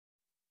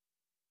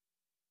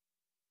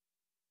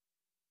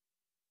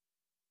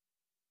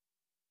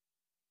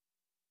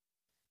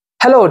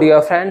Hello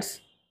dear friends,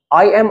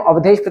 I am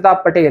Avadhesh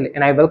Pratap Patel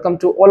and I welcome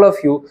to all of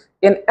you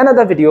in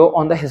another video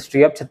on the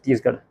history of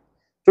Chhattisgarh.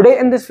 Today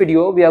in this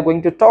video we are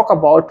going to talk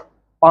about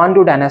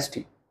Pandu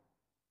Dynasty.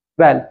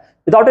 Well,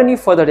 without any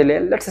further delay,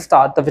 let's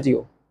start the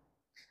video.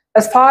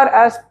 As far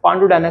as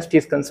Pandu Dynasty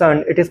is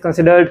concerned, it is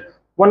considered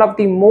one of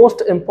the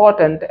most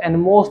important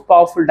and most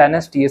powerful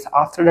dynasties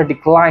after the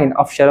decline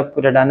of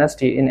Sharapura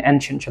dynasty in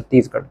ancient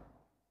Chhattisgarh.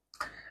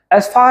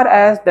 As far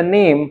as the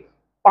name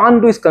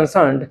Pandu is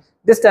concerned,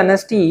 this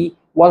dynasty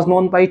was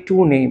known by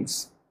two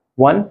names.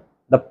 One,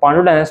 the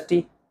Pandu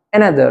dynasty,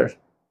 another,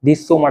 the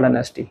Soma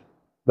dynasty.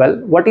 Well,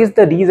 what is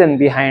the reason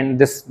behind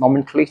this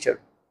nomenclature?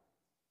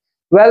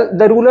 Well,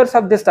 the rulers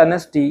of this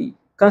dynasty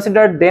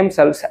considered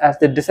themselves as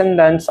the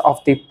descendants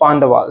of the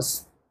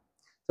Pandavas.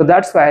 So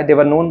that's why they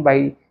were known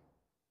by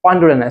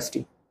Pandu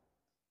dynasty.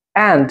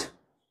 And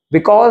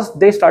because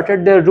they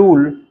started their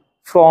rule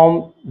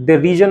from the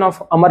region of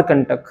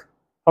Amarkantak,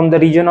 from the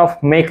region of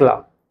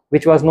Mekla,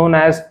 which was known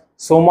as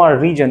Soma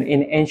region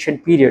in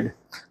ancient period.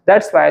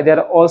 That's why they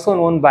are also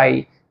known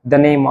by the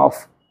name of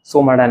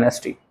Soma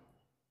dynasty.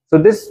 So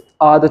these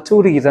are the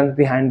two reasons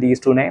behind these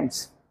two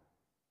names.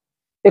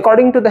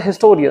 According to the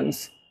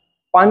historians,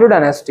 Pandu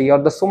dynasty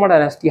or the Soma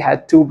dynasty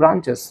had two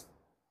branches.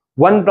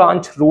 One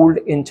branch ruled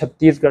in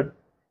Chhattisgarh,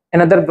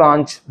 another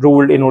branch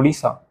ruled in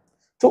Odisha.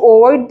 To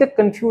avoid the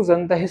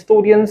confusion, the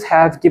historians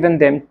have given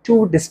them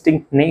two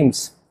distinct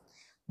names.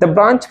 The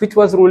branch which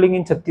was ruling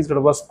in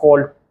Chhattisgarh was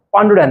called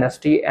Pandu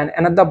dynasty and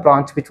another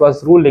branch which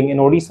was ruling in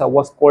Odisha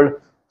was called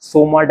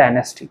Soma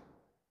dynasty.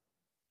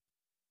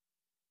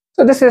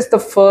 So this is the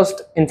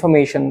first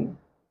information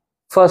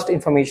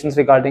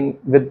regarding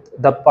with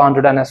the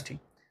Pandu dynasty.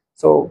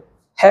 So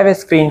have a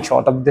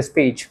screenshot of this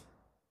page.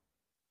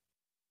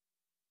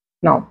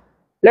 Now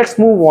let's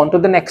move on to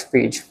the next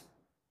page.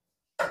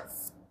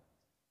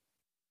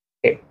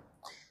 Okay.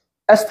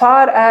 As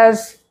far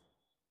as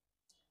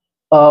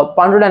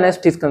Pandu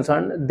dynasty is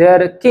concerned,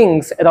 their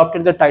kings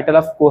adopted the title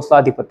of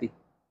Kosala,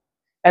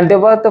 and they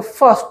were the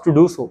first to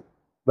do so.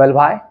 Well,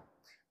 why?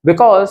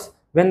 Because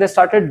when they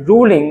started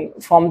ruling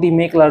from the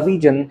Mekla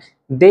region,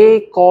 they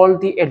called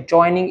the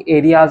adjoining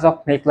areas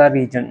of Mekla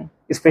region,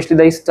 especially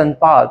the eastern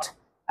part,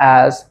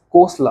 as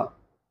Kosala.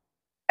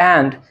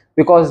 And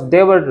because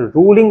they were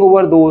ruling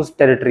over those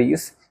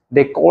territories,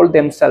 they called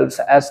themselves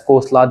as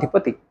Kosala.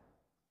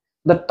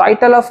 The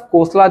title of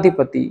Kosala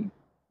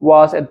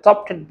was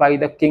adopted by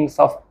the kings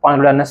of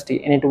Pandu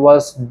dynasty, and it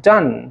was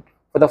done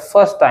for the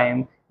first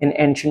time in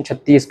ancient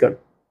Chhattisgarh.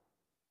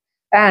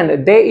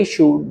 And they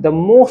issued the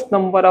most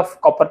number of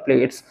copper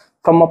plates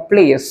from a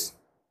place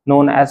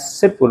known as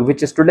Sirpur,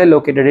 which is today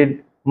located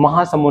in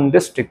Mahasamund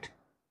district.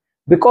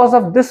 Because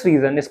of this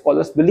reason,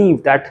 scholars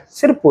believe that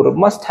Sirpur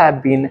must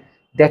have been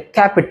their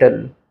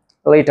capital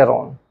later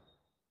on.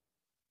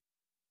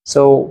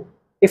 So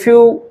if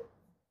you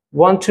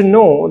want to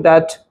know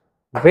that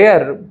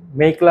where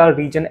Mekla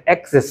region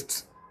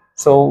exists,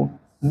 so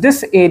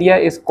this area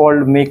is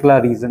called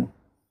Mekla region.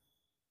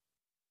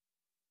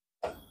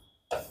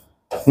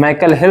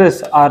 Mekal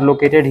hills are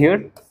located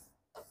here.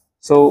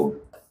 So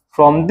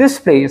from this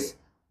place,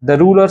 the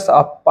rulers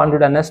of Pandu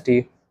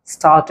dynasty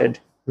started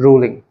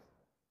ruling.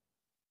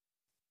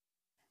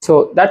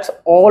 So that's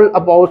all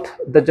about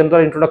the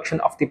general introduction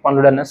of the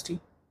Pandu dynasty.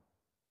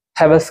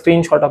 Have a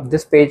screenshot of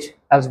this page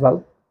as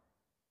well.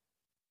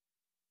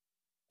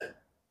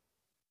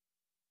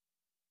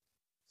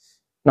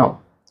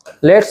 Now,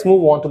 let's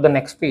move on to the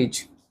next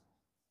page.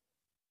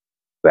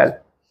 Well,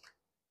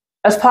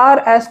 as far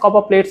as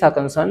copper plates are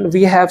concerned,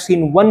 we have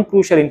seen one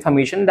crucial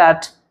information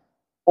that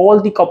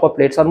all the copper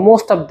plates, or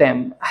most of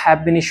them,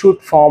 have been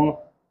issued from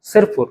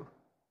Sirpur.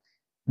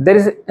 There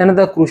is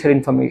another crucial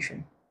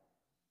information.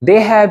 They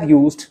have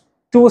used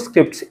two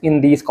scripts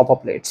in these copper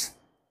plates.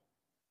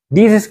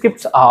 These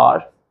scripts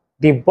are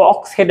the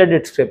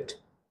box-headed script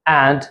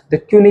and the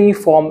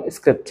cuneiform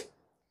script.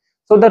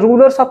 So the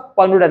rulers of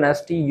Pandu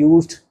dynasty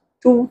used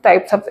two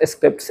types of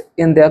scripts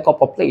in their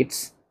copper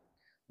plates.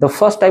 The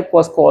first type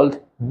was called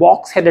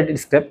box-headed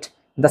script.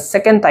 The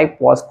second type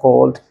was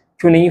called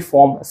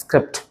cuneiform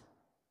script.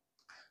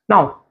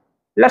 Now,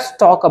 let's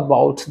talk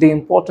about the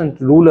important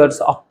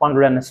rulers of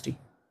Pandu dynasty.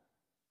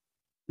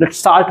 Let's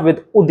start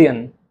with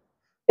Udyan.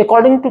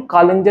 According to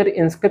Kalinjar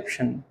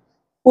inscription,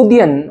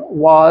 Udyan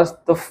was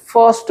the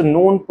first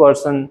known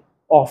person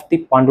of the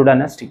Pandu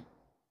dynasty.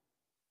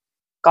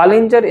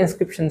 Kalinjar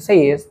inscription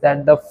says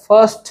that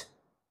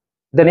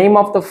the name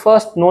of the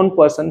first known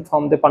person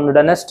from the Pandu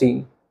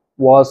dynasty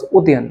was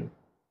Udyan.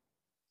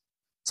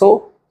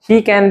 So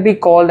he can be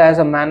called as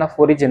a man of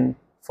origin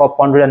for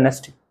Pandu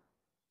dynasty.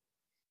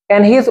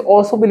 And he is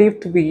also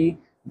believed to be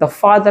the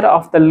father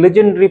of the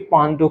legendary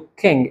Pandu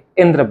king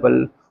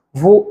Indrabal,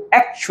 who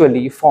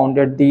actually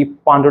founded the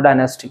Pandu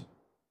dynasty.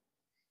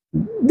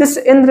 This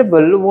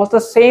Indrabal was the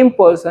same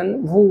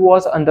person who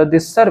was under the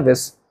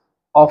service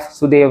of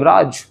Sudev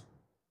Raj.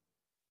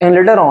 And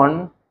later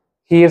on,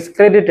 he is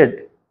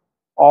credited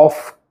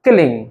of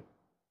killing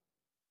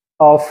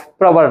of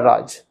Pravar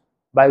Raj,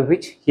 by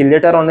which he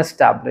later on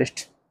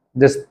established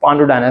this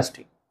Pandu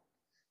dynasty.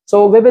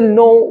 So we will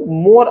know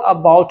more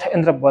about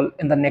Indrabal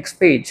in the next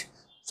page.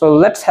 So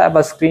let's have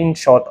a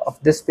screenshot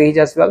of this page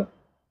as well.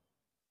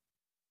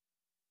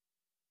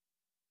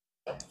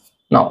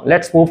 Now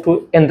let's move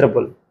to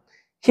Indrabal.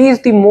 He is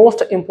the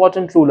most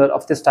important ruler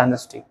of this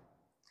dynasty.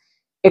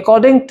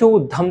 According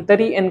to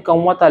Dhamtari and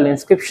Kamwatal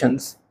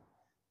inscriptions,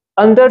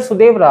 under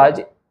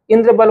Sudevraj,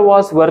 Indrabal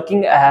was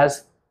working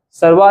as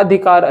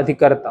Sarvadhikar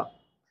Adhikarta.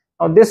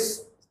 Now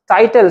this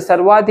title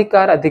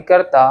Sarvadhikar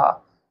Adhikarta,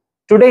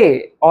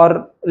 today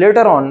or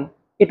later on,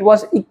 it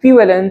was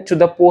equivalent to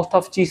the post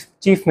of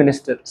chief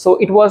minister. So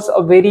it was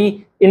a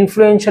very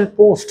influential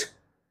post.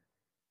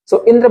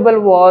 So Indrabal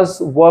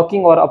was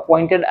working or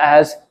appointed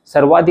as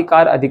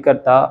Sarvadhikar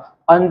Adhikarta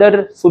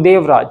under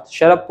Sudevraj,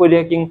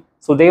 Sharapurya king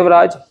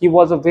Sudevraj. He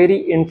was a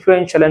very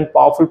influential and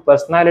powerful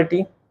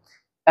personality,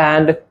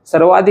 and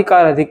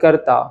Sarvadhikar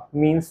Adhikarta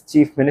means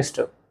chief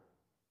minister.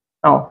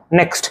 Now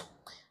next,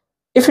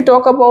 if you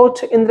talk about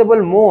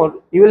Indrabal more,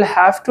 you will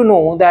have to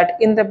know that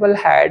Indrabal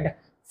had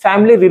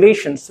family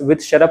relations with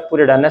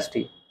Sharapurya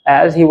dynasty,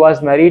 as he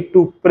was married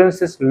to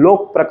Princess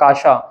Lok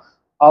Prakasha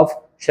of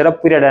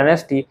Sharapurya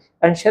dynasty,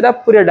 and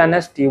Sharapurya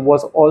dynasty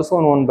was also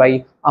known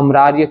by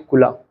Amrarya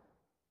Kula.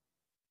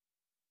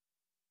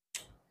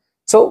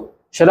 So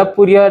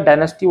Sharapurya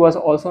dynasty was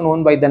also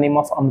known by the name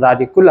of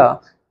Amrarya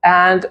Kula,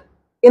 and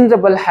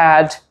Indrabal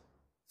had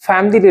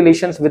family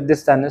relations with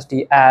this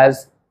dynasty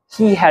as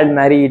he had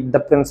married the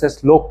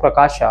Princess Lok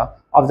Prakasha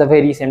of the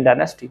very same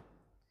dynasty.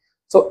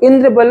 So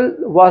Indrabal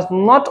was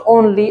not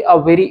only a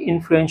very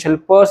influential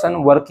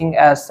person working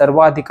as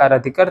Sarvadhikar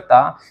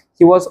Adhikarta,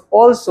 he was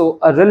also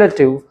a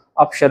relative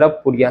of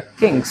Sharapurya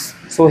kings.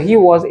 So he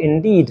was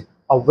indeed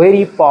a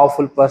very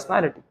powerful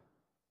personality.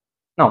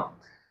 Now,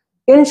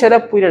 in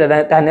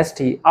Sharapurya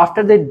dynasty,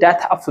 after the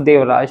death of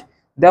Sudevraj,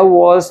 there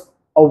was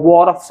a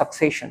war of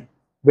succession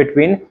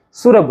between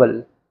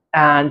Surabal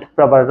and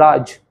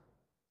Pravaraj.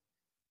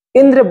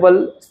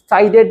 Indrabal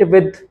sided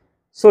with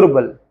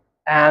Surabal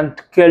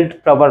and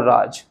killed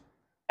Pravaraj,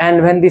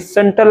 and when the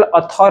central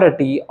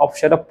authority of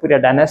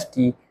Sharapurya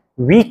dynasty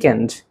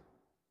weakened,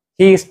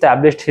 he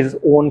established his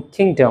own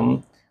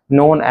kingdom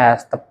known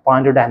as the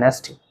Pandu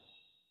Dynasty.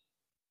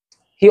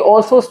 He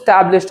also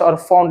established or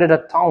founded a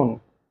town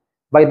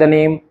by the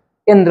name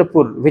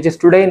Indrapur, which is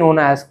today known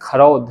as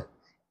Kharod,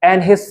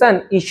 and his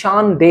son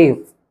Ishan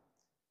Dev,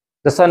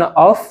 the son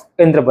of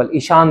Indrabal,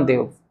 Ishan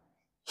Dev,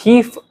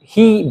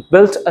 he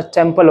built a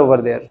temple over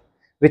there,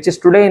 which is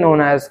today known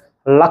as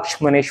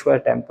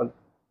Lakshmaneshwar temple.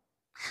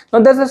 Now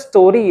there's a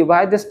story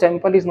why this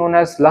temple is known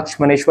as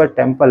Lakshmaneshwar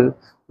temple.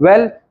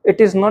 Well, it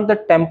is not the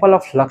temple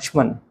of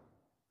Lakshman.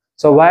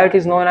 So why it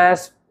is known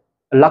as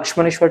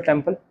Lakshmaneshwar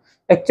temple?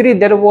 Actually,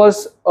 there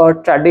was a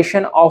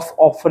tradition of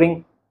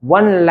offering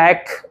 1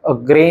 lakh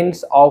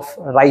grains of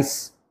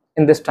rice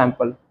in this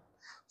temple.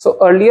 So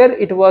earlier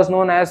it was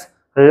known as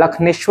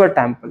Lakhneshwar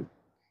temple,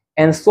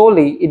 and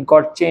slowly it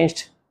got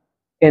changed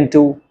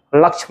into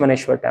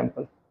Lakshmaneshwar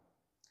temple.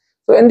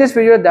 So in this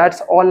video,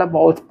 that's all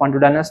about Pandu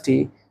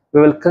dynasty.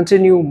 We will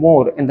continue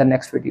more in the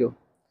next video.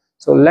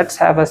 So let's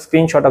have a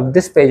screenshot of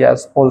this page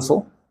as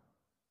also.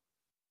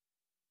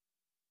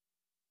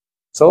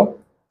 So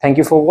thank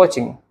you for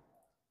watching.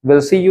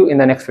 We'll see you in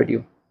the next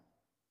video.